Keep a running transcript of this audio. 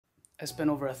I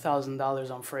spent over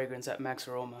 $1,000 on fragrance at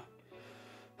MAXAROMA.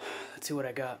 Let's see what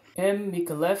I got. M.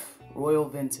 Micallef Royal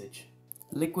Vintage.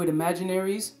 Liquid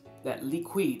Imaginaries, that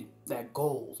liquid, that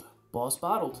gold. Boss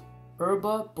bottled.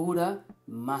 Herba Pura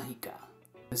Mágica.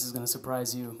 This is gonna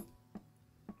surprise you.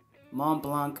 Mont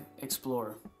Blanc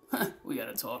Explorer. We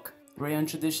gotta talk. Rayon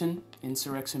Tradition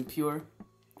Insurrection Pure.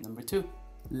 Number 2.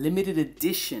 Limited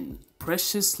edition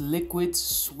Precious Liquid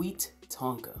Sweet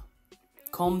Tonka.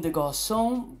 Comme des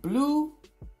Garçons Blue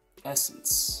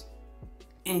Essence.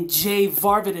 And J.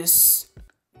 Varvatos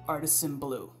Artisan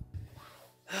Blue.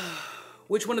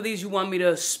 Which one of these you want me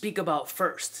to speak about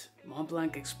first? Mont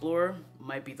Blanc Explorer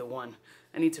might be the one.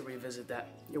 I need to revisit that.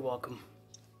 You're welcome.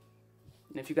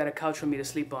 And if you got a couch for me to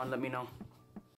sleep on, let me know.